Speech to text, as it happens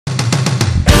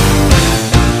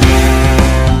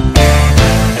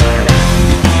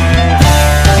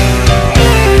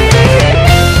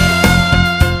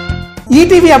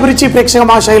ETV అభిరుచి ప్రేక్షక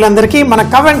మహాశయులందరికీ మన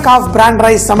కవ్ అండ్ కాఫ్ బ్రాండ్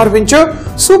రైస్ సమర్పించు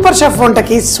సూపర్ షెఫ్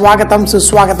వంటకి స్వాగతం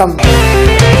సుస్వాగతం.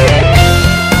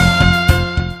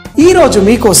 ఈ రోజు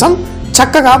మీకోసం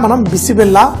చక్కగా మనం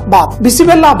బిసిబెల్లా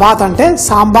బాత్ అంటే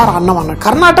సాంబార్ అన్నం అన్న.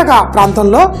 కర్ణాటక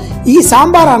ప్రాంతంలో ఈ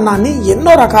సాంబార్ అన్నాన్ని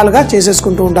ఎన్నో రకాలుగా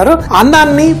చేసేసుకుంటూ ఉంటారు.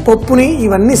 అన్నాన్ని, పప్పుని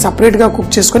ఇవన్నీ సపరేట్ గా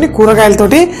కుక్ చేసుకుని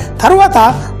కూరగాయలతోటి తర్వాత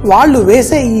వాళ్ళు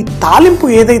వేసే ఈ తాలింపు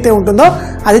ఏదైతే ఉంటుందో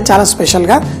అది చాలా స్పెషల్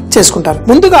గా చేసుకుంటారు.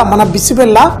 ముందుగా మన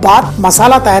బిసిబెల్లా బాత్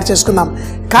మసాలా తయారు చేసుకుందాం.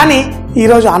 కానీ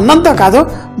ఈరోజు అన్నంతో కాదు,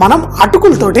 మనం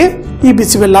అటుకులతోటి ఈ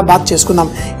బిసిబెల్లా బాత్ చేసుకుందాం.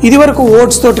 ఇది వరకు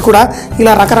ఓట్స్ తోటి కూడా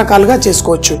ఇలా రకరకాలుగా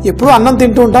చేసుకోవచ్చు. ఎప్పుడు అన్నం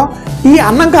తింటూ ఉంటాం. ఈ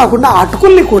అన్నం కాకుండా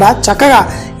అటుకుల్ని కూడా చక్కగా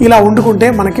ఇలా వండుకుంటే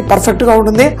మనకి పర్ఫెక్ట్ గా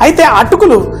ఉంటుంది. అయితే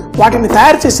అటుకులు వాటిని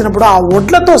తయారు చేసినప్పుడు ఆ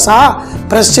వడ్లతో సహా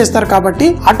ప్రెస్ చేస్తారు కాబట్టి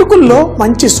అటుకుల్లో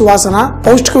మంచి సువాసన,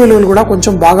 పౌష్టిక విలువలు కూడా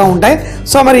కొంచెం బాగా ఉంటాయి.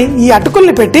 సో మరి ఈ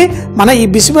అటుకుల్ని పెట్టి మన ఈ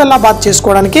బిసిబెల్లా బాత్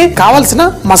చేసుకోవడానికి కావలసిన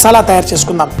మసాలా తయారు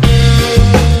చేసుకుందాం.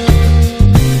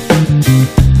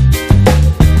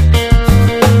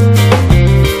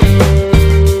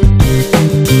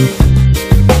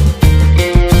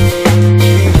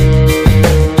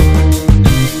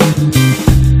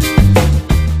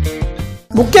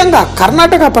 ముఖ్యంగా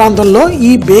కర్ణాటక ప్రాంతంలో ఈ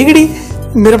బేగిడి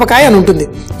మిరపకాయ అని ఉంటుంది.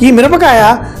 ఈ మిరపకాయ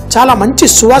చాలా మంచి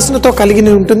సువాసనతో కలిగి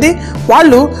ఉంటుంది.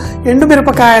 వాళ్ళు ఎండు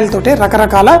మిరపకాయలతోటే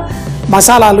రకరకాల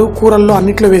మసాలాలు కూరల్లో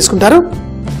అన్నిట్లో వేసుకుంటారు.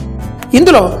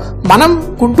 ఇందులో మనం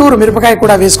గుంటూరు మిరపకాయ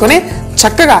కూడా వేసుకొని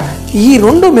చక్కగా ఈ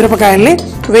రెండు మిరపకాయల్ని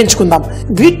వేయించుకుందాం.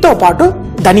 వీటితో పాటు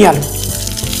ధనియాలు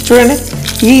చూడండి,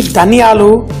 ఈ ధనియాలు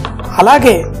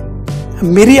అలాగే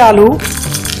మిరియాలు,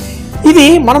 ఇది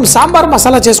మనం సాంబార్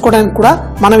మసాలా చేసుకోవడానికి కూడా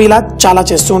మనం ఇలా చాలా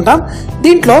చేస్తూ ఉంటాం.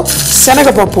 దీంట్లో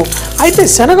శనగపప్పు, అయితే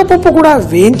శనగపప్పు కూడా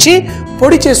వేయించి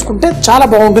పొడి చేసుకుంటే చాలా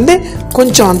బాగుంటుంది.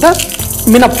 కొంచెం అంత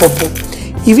మినప్పప్పు,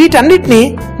 వీటన్నిటిని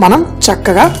మనం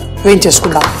చక్కగా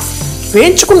వేయించేసుకుందాం.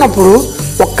 వేయించుకున్నప్పుడు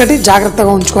ఒక్కటి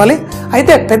జాగ్రత్తగా ఉంచుకోవాలి.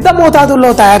 అయితే పెద్ద మోతాదుల్లో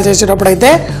తయారు చేసేటప్పుడు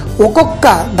అయితే ఒక్కొక్క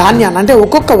ధాన్యాన్ని అంటే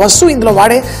ఒక్కొక్క వస్తువు ఇందులో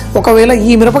వాడే, ఒకవేళ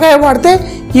ఈ మిరపకాయ వాడితే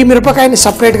ఈ మిరపకాయని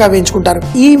సపరేట్గా వేయించుకుంటారు,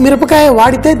 ఈ మిరపకాయ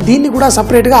వాడితే దీన్ని కూడా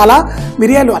సపరేట్గా, అలా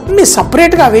మిరియాలు అన్ని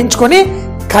సపరేట్గా వేయించుకొని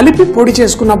కలిపి పొడి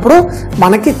చేసుకున్నప్పుడు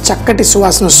మనకి చక్కటి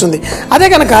సువాసన వస్తుంది. అదే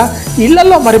కనుక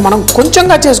ఇళ్లలో మరి మనం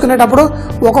కొంచెంగా చేసుకునేటప్పుడు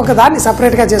ఒక్కొక్క దాన్ని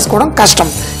సపరేట్గా చేసుకోవడం కష్టం.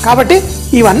 కాబట్టి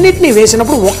ఇవన్నిటిని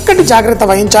వేసినప్పుడు ఒక్కటి జాగ్రత్త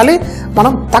వహించాలి.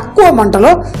 మనం తక్కువ మంటలో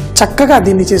చక్కగా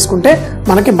దీన్ని చేసుకుంటే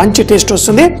మనకి మంచి టేస్ట్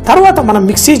వస్తుంది. తర్వాత మనం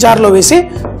మిక్సీ జార్లో వేసి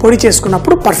పొడి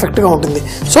చేసుకున్నప్పుడు పర్ఫెక్ట్గా ఉంటుంది.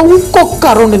 సో ఇంకొక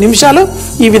 2 నిమిషాలు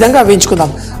ఈ విధంగా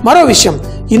వేయించుకుందాం. మరో విషయం,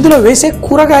 ఇందులో వేసే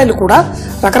కూరగాయలు కూడా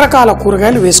రకరకాల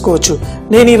కూరగాయలు వేసుకోవచ్చు.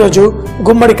 నేను ఈరోజు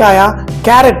గుమ్మడికాయ,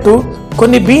 క్యారెట్,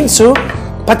 కొన్ని బీన్స్,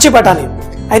 పచ్చి బఠానీ.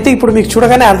 అయితే ఇప్పుడు మీకు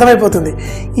చూడగానే అర్థమైపోతుంది.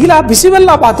 ఇలా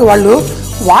బిసిబెల్లా బాత్ వాళ్ళు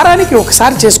వారానికి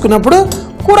ఒకసారి చేసుకున్నప్పుడు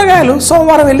కూరగాయలు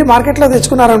సోమవారం వెళ్ళి మార్కెట్లో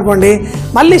తెచ్చుకున్నారనుకోండి,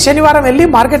 మళ్ళీ శనివారం వెళ్ళి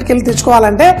మార్కెట్కి వెళ్ళి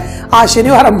తెచ్చుకోవాలంటే ఆ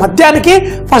శనివారం మధ్యాహ్నానికి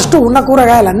ఫస్ట్ ఉన్న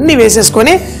కూరగాయలన్నీ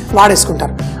వేసేసుకొని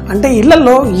వాడేసుకుంటారు. అంటే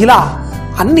ఇళ్లలో ఇలా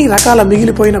అన్ని రకాల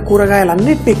మిగిలిపోయిన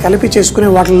కూరగాయలన్నింటినీ కలిపి చేసుకునే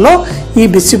వాటిల్లో ఈ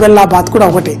బిసిబెల్లా బాత్ కూడా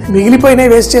ఒకటి. మిగిలిపోయినవి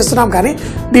వేస్ట్ చేస్తున్నాం, కానీ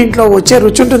దీంట్లో వచ్చే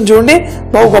రుచి ఉంటుంది చూడండి,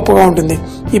 బహు గొప్పగా ఉంటుంది.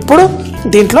 ఇప్పుడు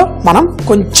దీంట్లో మనం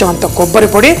కొంచెం అంత కొబ్బరి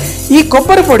పొడి, ఈ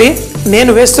కొబ్బరి పొడి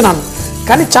నేను వేస్తున్నాను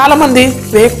కానీ చాలామంది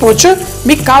వేయకపోవచ్చు,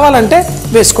 మీకు కావాలంటే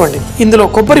వేసుకోండి. ఇందులో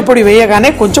కొబ్బరి పొడి వేయగానే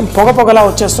కొంచెం పొగలా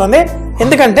వచ్చేస్తుంది,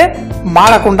 ఎందుకంటే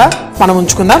మాడకుండా మనం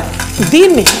ఉంచుకుందాం.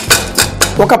 దీన్ని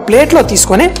ఒక ప్లేట్లో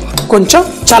తీసుకొని కొంచెం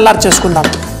చల్లారి చేసుకుందాం.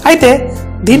 అయితే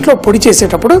దీంట్లో పొడి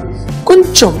చేసేటప్పుడు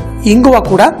కొంచెం ఇంగువ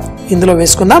కూడా ఇందులో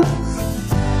వేసుకుందాం.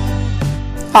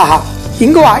 ఆహా,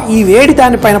 ఇంగువ ఈ వేడి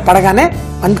దానిపైన పడగానే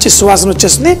మంచి సువాసన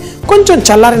వచ్చేస్తుంది. కొంచెం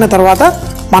చల్లారిన తర్వాత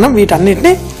మనం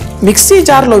వీటన్నిటిని మిక్సీ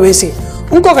జార్లో వేసి,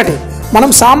 ఇంకొకటి మనం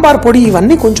సాంబార్ పొడి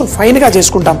ఇవన్నీ కొంచెం ఫైన్గా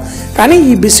చేసుకుంటాం, కానీ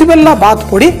ఈ బిసిబెల్లా బాత్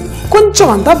పొడి కొంచెం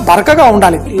అంతా బరకగా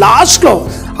ఉండాలి. లాస్ట్లో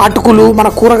అటుకులు, మన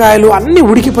కూరగాయలు అన్నీ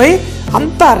ఉడికిపోయి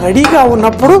అంతా రెడీగా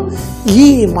ఉన్నప్పుడు ఈ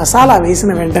మసాలా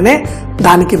వేసిన వెంటనే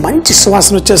దానికి మంచి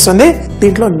సువాసన వచ్చేస్తుంది.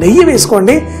 దీంట్లో నెయ్యి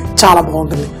వేసుకోండి, చాలా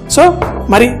బాగుంటుంది. సో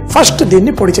మరి ఫస్ట్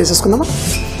దీన్ని పొడి చేసేసుకుందామా.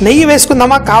 నెయ్యి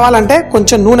వేసుకుందామా, కావాలంటే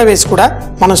కొంచెం నూనె వేసి కూడా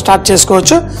మనం స్టార్ట్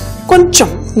చేసుకోవచ్చు. కొంచెం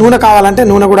నూనె కావాలంటే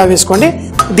నూనె కూడా వేసుకోండి.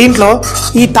 దీంట్లో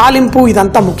ఈ తాలింపు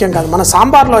ఇదంతా ముఖ్యం కాదు. మన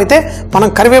సాంబార్లో అయితే మనం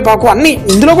కరివేపాకు అన్నీ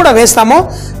ఇందులో కూడా వేస్తాము,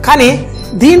 కానీ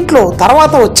దీంట్లో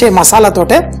తర్వాత వచ్చే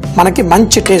మసాలాతోటే మనకి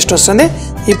మంచి టేస్ట్ వస్తుంది.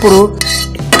 ఇప్పుడు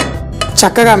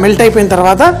చక్కగా మెల్ట్ అయిపోయిన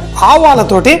తర్వాత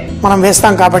ఆవాలతోటి మనం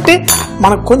వేస్తాం కాబట్టి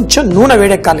మనకు కొంచెం నూనె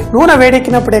వేడెక్కాలి. నూనె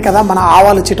వేడెక్కినప్పుడే కదా మన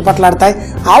ఆవాలు చిటపట్లాడతాయి.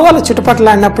 ఆవాలు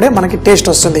చిటపట్లాడినప్పుడే మనకి టేస్ట్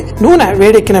వస్తుంది. నూనె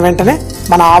వేడెక్కిన వెంటనే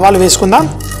మన ఆవాలు వేసుకుందాం.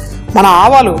 మన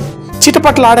ఆవాలు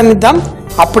చిటపట్లాడనిద్దాం,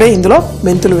 అప్పుడే ఇందులో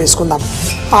మెంతులు వేసుకుందాం.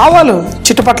 ఆవాలు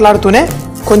చిటపట్లాడుతూనే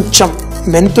కొంచెం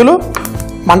మెంతులు,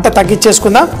 మంట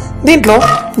తగ్గించేసుకుందాం. దీంట్లో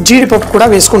జీడిపప్పు కూడా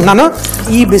వేసుకుంటున్నాను.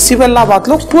 ఈ బిసిబెల్లా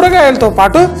బాత్లో కూరగాయలతో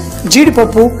పాటు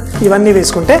జీడిపప్పు ఇవన్నీ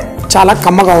వేసుకుంటే చాలా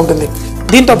కమ్మగా ఉంటుంది.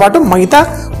 దీంతో పాటు మిగతా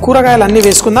కూరగాయలు అన్నీ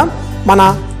వేసుకుందాం. మన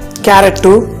క్యారెట్,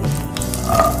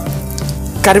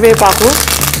 కరివేపాకు,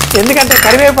 ఎందుకంటే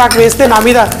కరివేపాకు వేస్తే నా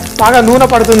మీద బాగా నూనె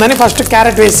పడుతుందని ఫస్ట్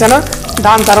క్యారెట్ వేసాను.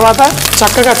 దాని తర్వాత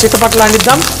చక్కగా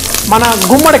చిట్టపట్లాడిద్దాం. మన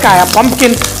గుమ్మడికాయ,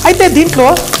 పంప్కిన్. అయితే దీంట్లో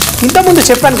ఇంతకుముందు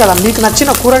చెప్పాను కదా, మీకు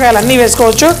నచ్చిన కూరగాయలు అన్నీ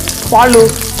వేసుకోవచ్చు. వాళ్ళు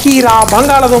కీర,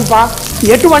 బంగాళదుంప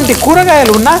ఎటువంటి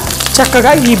కూరగాయలు ఉన్నా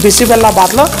చక్కగా ఈ బిసిబెల్లా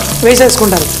బాత్లో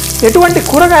వేసేసుకుంటారు. ఎటువంటి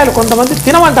కూరగాయలు కొంతమంది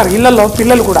తినమంటారు ఇళ్లలో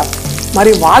పిల్లలు కూడా.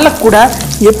 మరి వాళ్ళకు కూడా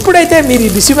ఎప్పుడైతే మీరు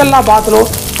ఈ బిసిబెల్లా బాత్లో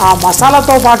ఆ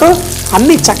మసాలాతో పాటు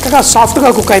అన్నీ చక్కగా సాఫ్ట్గా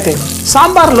కుక్ అవుతాయి.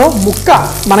 సాంబార్లో ముక్క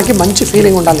మనకి మంచి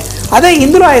ఫీలింగ్ ఉండాలి. అదే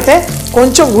ఇందులో అయితే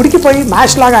కొంచెం ఉడికిపోయి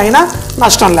మ్యాష్ లాగా అయినా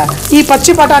నష్టం లేదు. ఈ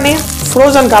పచ్చి బఠానీ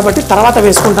ఫ్రోజన్ కాబట్టి తర్వాత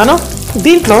వేసుకుంటాను.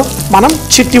 దీంట్లో మనం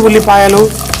చిట్టి ఉల్లిపాయలు,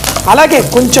 అలాగే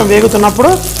కొంచెం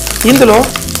వేగుతున్నప్పుడు ఇందులో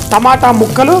టమాటా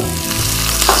ముక్కలు,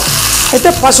 అయితే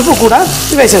పసుపు కూడా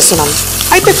వేసేస్తున్నాను.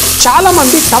 అయితే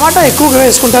చాలామంది టమాటా ఎక్కువగా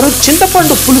వేసుకుంటారు,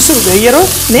 చింతపండు పులుసు వేయరు.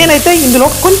 నేనైతే ఇందులో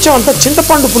కొంచెం అంత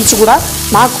చింతపండు పులుసు కూడా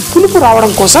నాకు పులుపు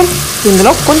రావడం కోసం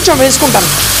ఇందులో కొంచెం వేసుకుంటాను.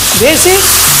 వేసి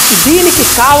దీనికి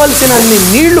కావలసినన్ని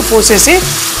నీళ్లు పోసేసి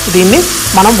దీన్ని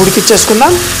మనం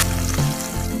ఉడికిచ్చేసుకుందాం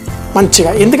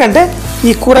మంచిగా. ఎందుకంటే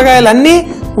ఈ కూరగాయలన్నీ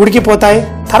ఉడికిపోతాయి.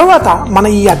 తర్వాత మన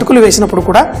ఈ అటుకులు వేసినప్పుడు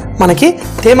కూడా మనకి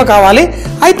తేమ కావాలి.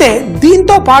 అయితే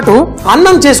దీంతో పాటు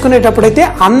అన్నం చేసుకునేటప్పుడైతే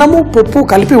అన్నము పప్పు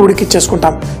కలిపి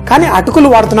ఉడికిచ్చేసుకుంటాం. కానీ అటుకులు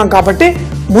వాడుతున్నాం కాబట్టి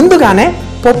ముందుగానే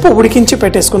పప్పు ఉడికించి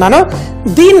పెట్టేసుకున్నాను.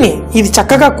 దీన్ని ఇది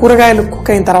చక్కగా కూరగాయలు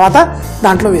కుక్ అయిన తర్వాత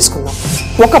దాంట్లో వేసుకుందాం.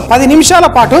 ఒక 10 నిమిషాల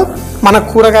పాటు మన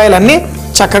కూరగాయలన్నీ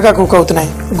చక్కగా కుక్ అవుతున్నాయి.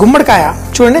 గుమ్మడికాయ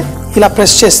చూడండి, ఇలా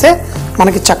ప్రెస్ చేస్తే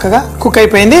మనకి చక్కగా కుక్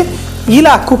అయిపోయింది.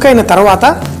 ఇలా కుక్ అయిన తర్వాత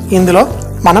ఇందులో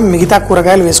మనం మిగతా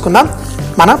కూరగాయలు వేసుకుందాం.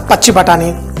 మన పచ్చి బఠానీ,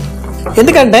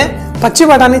 ఎందుకంటే పచ్చి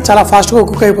బఠానీ చాలా ఫాస్ట్గా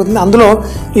కుక్ అయిపోతుంది. అందులో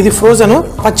ఇది ఫ్రోజను.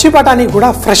 పచ్చి బఠానీ కూడా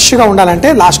ఫ్రెష్గా ఉండాలంటే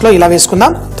లాస్ట్లో ఇలా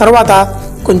వేసుకుందాం. తర్వాత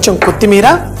కొంచెం కొత్తిమీర,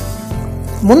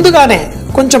 ముందుగానే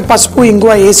కొంచెం పసుపు,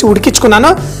 ఇంగువ వేసి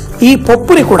ఉడికించుకున్నాను. ఈ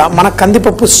పప్పుని కూడా మన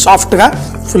కందిపప్పు సాఫ్ట్గా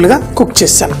ఫుల్గా కుక్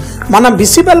చేశాను. మన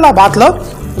బిసిబెల్లా బాత్లో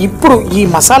ఇప్పుడు ఈ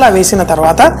మసాలా వేసిన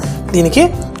తర్వాత దీనికి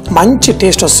మంచి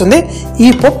టేస్ట్ వస్తుంది. ఈ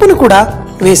పప్పుని కూడా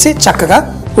వేసి చక్కగా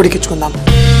ఉడికించుకుందాం.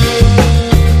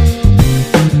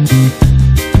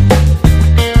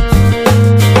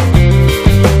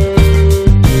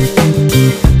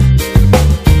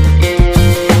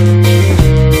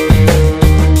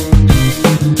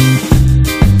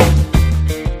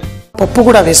 పప్పు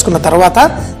కూడా వేసుకున్న తర్వాత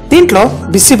దీంట్లో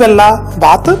బిసిబెల్లా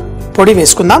బాత్ పొడి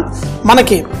వేసుకుందాం.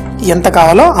 మనకి ఎంత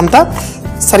కావాలో అంత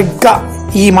సరిగ్గా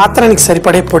ఈ మాత్రానికి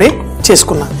సరిపడే పొడి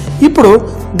చేసుకున్నాం. ఇప్పుడు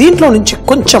దీంట్లో నుంచి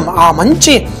కొంచెం ఆ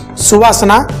మంచి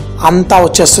సువాసన అంతా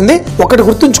వచ్చేస్తుంది. ఒకటి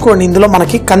గుర్తుంచుకోండి, ఇందులో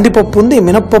మనకి కందిపప్పు ఉంది,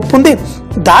 మినప్పప్పు ఉంది.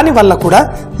 దానివల్ల కూడా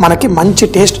మనకి మంచి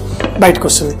టేస్ట్ బయటకు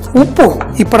వస్తుంది. ఉప్పు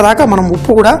ఇప్పటిదాకా మనం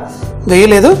ఉప్పు కూడా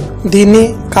వేయలేదు. దీన్ని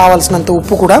కావాల్సినంత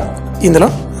ఉప్పు కూడా ఇందులో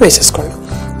వేసేసుకోండి.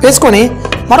 వేసుకొని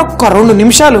మరొక 2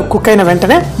 నిమిషాలు కుక్ అయిన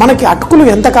వెంటనే మనకి అటుకులు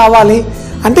ఎంత కావాలి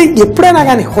అంటే, ఎప్పుడైనా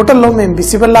కానీ హోటల్లో మేము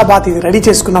బిసిబెల్లా బాత్ ఇది రెడీ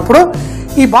చేసుకున్నప్పుడు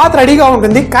ఈ బాత్ రెడీగా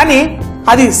ఉంటుంది. కానీ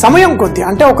అది సమయం కొద్ది,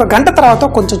 అంటే 1 గంట తర్వాత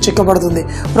కొంచెం చిక్కబడుతుంది,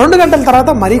 2 గంటల తర్వాత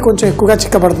మరీ కొంచెం ఎక్కువగా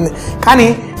చిక్కబడుతుంది. కానీ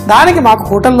దానికి మాకు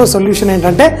హోటల్లో సొల్యూషన్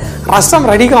ఏంటంటే రసం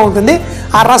రెడీగా ఉంటుంది.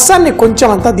 ఆ రసాన్ని కొంచెం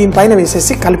అంతా దీనిపైన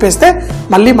వేసేసి కలిపేస్తే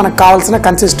మళ్ళీ మనకు కావాల్సిన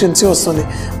కన్సిస్టెన్సీ వస్తుంది.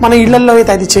 మన ఇళ్లలో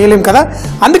అయితే అది చేయలేం కదా,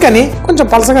 అందుకని కొంచెం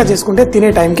పలసగా చేసుకుంటే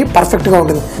తినే టైంకి పర్ఫెక్ట్గా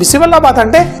ఉంటుంది. బిసిబెల్లా బాత్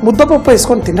అంటే ముద్దపప్పు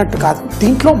వేసుకొని తిన్నట్టు కాదు,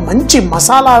 దీంట్లో మంచి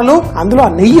మసాలాలు, అందులో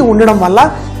నెయ్యి ఉండడం వల్ల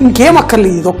ఇంకేం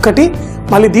అక్కర్లేదు. ఇదొక్కటి.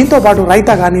 మళ్ళీ దీంతో పాటు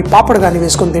రైతా కానీ పాపడ్ కానీ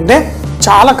వేసుకొని తింటే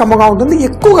చాలా కమ్మగా ఉంటుంది.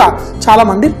 ఎక్కువగా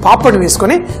చాలామంది పాపడ్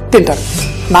వేసుకొని తింటారు.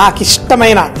 నాకు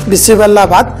ఇష్టమైన బిసిబెల్లా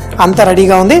బాత్ అంతా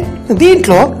రెడీగా ఉంది.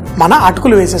 దీంట్లో మన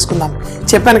అటుకులు వేసేసుకుందాం.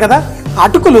 చెప్పాను కదా,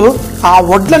 అటుకులు ఆ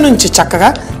వడ్ల నుంచి చక్కగా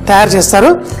తయారు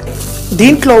చేస్తారు.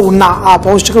 దీంట్లో ఉన్న ఆ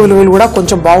పౌష్టిక విలువలు కూడా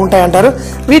కొంచెం బాగుంటాయి అంటారు.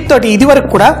 వీటితోటి ఇదివరకు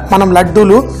కూడా మనం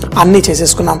లడ్డూలు అన్నీ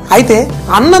చేసేసుకున్నాం. అయితే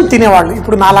అన్నం తినేవాళ్ళు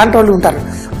ఇప్పుడు నాలాంటి వాళ్ళు ఉంటారు.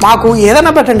 మాకు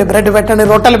ఏదైనా పెట్టండి, బ్రెడ్ పెట్టండి,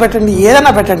 రొట్టెలు పెట్టండి,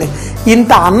 ఏదైనా పెట్టండి,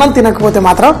 ఇంత అన్నం తినకపోతే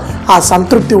మాత్రం ఆ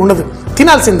సంతృప్తి ఉండదు.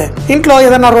 తినాల్సిందే. ఇంట్లో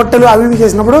ఏదైనా రొట్టెలు అవి ఇవి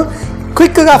చేసినప్పుడు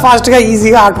క్విక్గా, ఫాస్ట్గా,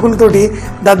 ఈజీగా అటుకులతోటి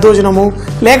దద్దోజనము,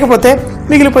 లేకపోతే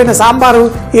మిగిలిపోయిన సాంబారు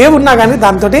ఏమున్నా కానీ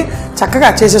దాంతో చక్కగా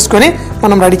చేసేసుకొని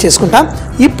మనం రెడీ చేసుకుంటాం.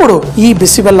 ఇప్పుడు ఈ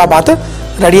బిసిబెల్లా బాత్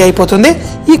రెడీ అయిపోతుంది.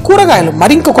 ఈ కూరగాయలు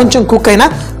మరింక కొంచెం కుక్ అయినా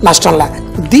నష్టంలా.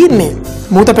 దీన్ని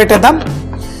మూత పెట్టేద్దాం,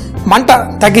 మంట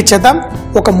తగ్గించేద్దాం.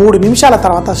 ఒక 3 నిమిషాల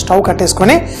తర్వాత స్టవ్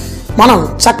కట్టేసుకొని మనం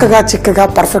చక్కగా, చిక్కగా,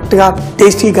 పర్ఫెక్ట్గా,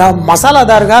 టేస్టీగా,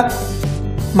 మసాలాదారుగా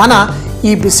మన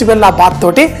ఈ బిసిబెల్లా బాత్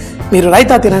తోటి మీరు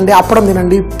రైతా తినండి, అప్పడం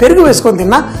తినండి, పెరుగు వేసుకొని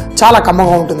తిన్నా చాలా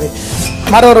కమ్మగా ఉంటుంది.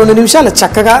 మరో 2 నిమిషాలు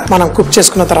చక్కగా మనం కుక్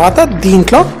చేసుకున్న తర్వాత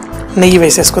దీంట్లో నెయ్యి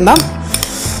వేసేసుకుందాం.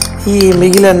 ఈ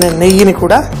మిగిలిన నెయ్యిని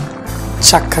కూడా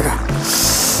చక్కగా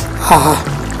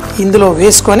ఇందులో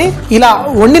వేసుకొని ఇలా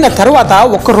వండిన తర్వాత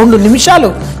ఒక 2 నిమిషాలు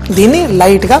దీన్ని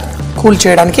లైట్గా కూల్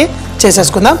చేయడానికి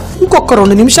చేసేసుకుందాం. ఇంకొక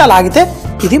 2 నిమిషాలు ఆగితే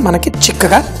ఇది మనకి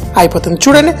చిక్కగా అయిపోతుంది.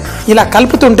 చూడండి, ఇలా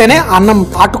కలుపుతుంటేనే అన్నం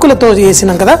అటుకులతో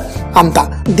చేసినాం కదా అంతా.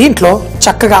 దీంట్లో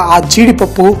చక్కగా ఆ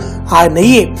జీడిపప్పు, ఆ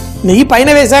నెయ్యి పైన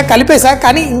వేసా, కలిపేసా,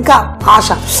 కానీ ఇంకా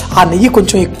ఆశ ఆ నెయ్యి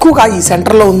కొంచెం ఎక్కువగా ఈ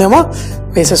సెంటర్లో ఉందేమో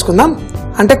వేసేసుకుందాం.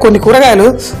 అంటే కొన్ని కూరగాయలు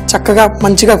చక్కగా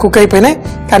మంచిగా కుక్ అయిపోయినాయి,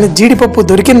 కానీ జీడిపప్పు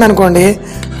దొరికిందనుకోండి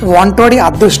వంటోడి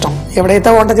అదృష్టం.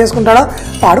 ఎవడైతే వంట చేసుకుంటాడో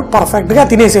వాడు పర్ఫెక్ట్గా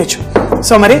తినేసేయచ్చు.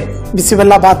 సో మరి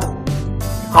బిసిబెల్లా బాత్,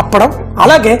 అప్పడం,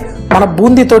 అలాగే మన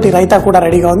బూందీతోటి రైతా కూడా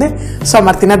రెడీగా ఉంది. సో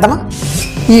మరి తినేద్దామా?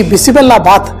 ఈ బిసిబెల్లా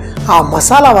బాత్ ఆ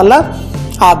మసాలా వల్ల,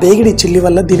 ఆ బేగిడి చిల్లి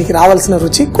వల్ల దీనికి రావాల్సిన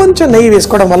రుచి కొంచెం నెయ్యి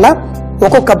వేసుకోవడం వల్ల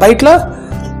ఒక్కొక్క బైట్లో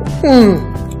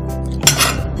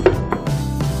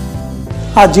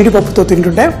ఆ జీడిపప్పుతో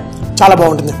తింటుంటే చాలా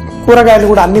బాగుంటుంది. కూరగాయలు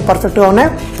కూడా అన్నీ పర్ఫెక్ట్గా ఉన్నాయి.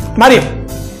 మరి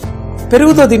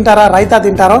పెరుగుతో తింటారా, రైతా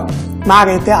తింటారో?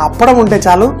 నాకైతే అప్పడం ఉంటే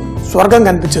చాలు, స్వర్గం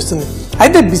కనిపించేస్తుంది.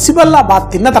 అయితే బిసిబెల్లా బాత్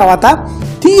తిన్న తర్వాత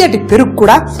తీయటి పెరుగు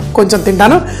కూడా కొంచెం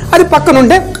తింటాను, అది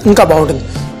పక్కనుంటే ఇంకా బాగుంటుంది.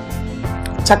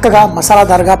 చక్కగా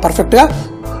మసాలాదారుగా పర్ఫెక్ట్గా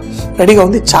రెడీగా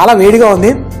ఉంది. చాలా వేడిగా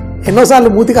ఉంది, ఎన్నోసార్లు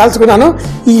మూతి కాల్చుకున్నాను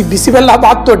ఈ బిసిబెల్లా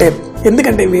బాత్ తోటే,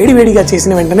 ఎందుకంటే వేడిగా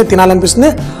చేసిన వెంటనే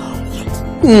తినాలనిపిస్తుంది.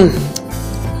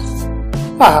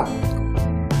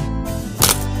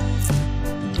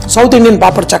 సౌత్ ఇండియన్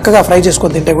పాపడ్ చక్కగా ఫ్రై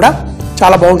చేసుకొని తింటే కూడా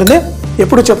చాలా బాగుంటుంది.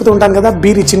 ఎప్పుడు చెప్తూ ఉంటాను కదా, బీ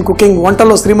రిచ్ ఇన్ కుకింగ్,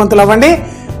 వంటలో శ్రీమంతులు అవ్వండి.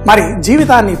 మరి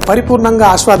జీవితాన్ని పరిపూర్ణంగా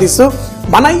ఆస్వాదిస్తూ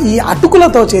మన ఈ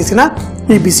అటుకులతో చేసిన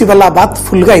ఈ బిసిబెల్లా బాత్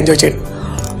ఫుల్గా ఎంజాయ్ చేయండి.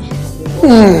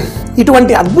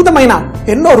 ఇటువంటి అద్భుతమైన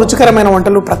ఎన్నో రుచికరమైన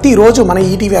వంటలు ప్రతిరోజు మన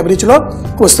ఈటీవీ అభిరుచిలో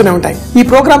వస్తూనే ఉంటాయి. ఈ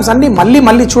ప్రోగ్రామ్స్ అన్ని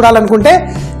మళ్ళీ చూడాలనుకుంటే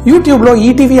యూట్యూబ్లో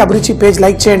ఈటీవీ అభిరుచి పేజ్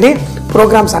లైక్ చేయండి.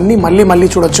 ప్రోగ్రామ్స్ అన్ని మళ్ళీ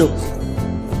చూడొచ్చు.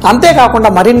 అంతేకాకుండా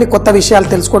మరిన్ని కొత్త విషయాలు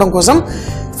తెలుసుకోవడం కోసం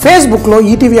ఫేస్బుక్లో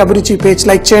ఈటీవీ అభిరుచి పేజ్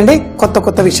లైక్ చేయండి.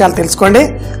 కొత్త విషయాలు తెలుసుకోండి.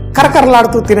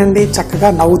 కరకరలాడుతూ తినండి,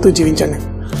 చక్కగా నవ్వుతూ జీవించండి.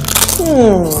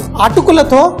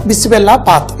 అటుకులతో బిసిబెల్లా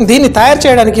బాత్. దీన్ని తయారు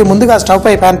చేయడానికి ముందుగా స్టవ్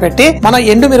పై ప్యాన్ పెట్టి మన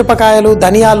ఎండు మిరపకాయలు,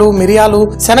 ధనియాలు, మిరియాలు,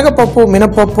 శనగపప్పు,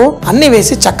 మినపప్పు అన్ని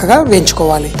వేసి చక్కగా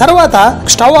వేయించుకోవాలి. తర్వాత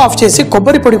స్టవ్ ఆఫ్ చేసి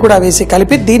కొబ్బరి పొడి కూడా వేసి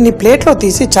కలిపి దీన్ని ప్లేట్ లో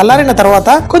తీసి చల్లారిన తర్వాత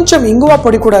కొంచెం ఇంగువ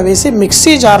పొడి కూడా వేసి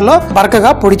మిక్సీ జార్ లో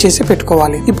బరకగా పొడి చేసి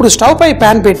పెట్టుకోవాలి. ఇప్పుడు స్టవ్ పై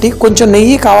ప్యాన్ పెట్టి కొంచెం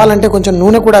నెయ్యి, కావాలంటే కొంచెం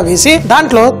నూనె కూడా వేసి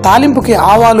దాంట్లో తాలింపుకి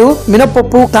ఆవాలు,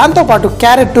 మినపప్పు, దాంతో పాటు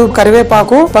క్యారెట్,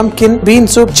 కరివేపాకు, పంకిన్,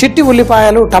 బీన్స్, చిట్టి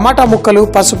ఉల్లిపాయలు, టమాటా ముక్కలు,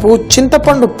 పసుపు,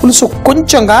 చింతపండు పులుసు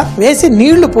కొంచెంగా వేసి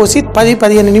నీళ్లు పోసి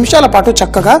 10-15 నిమిషాల పాటు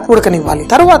చక్కగా ఉడకనివ్వాలి.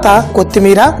 తర్వాత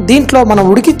కొత్తిమీర, దీంట్లో మనం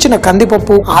ఉడికిచ్చిన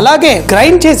కందిపప్పు, అలాగే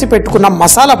గ్రైండ్ చేసి పెట్టుకున్న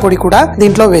మసాలా పొడి కూడా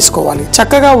దీంట్లో వేసుకోవాలి.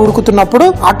 చక్కగా ఉడుకుతున్నప్పుడు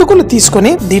అటుకులు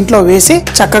తీసుకొని దీంట్లో వేసి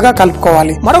చక్కగా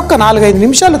కలుపుకోవాలి. మరొక 4-5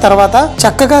 నిమిషాల తర్వాత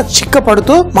చక్కగా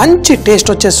చిక్కపడుతూ మంచి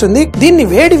టేస్ట్ వచ్చేస్తుంది. దీన్ని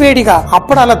వేడిగా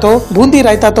అప్పడాలతో, బూందీ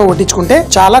రైతాతో వడ్డించుకుంటే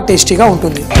చాలా టేస్టీగా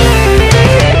ఉంటుంది.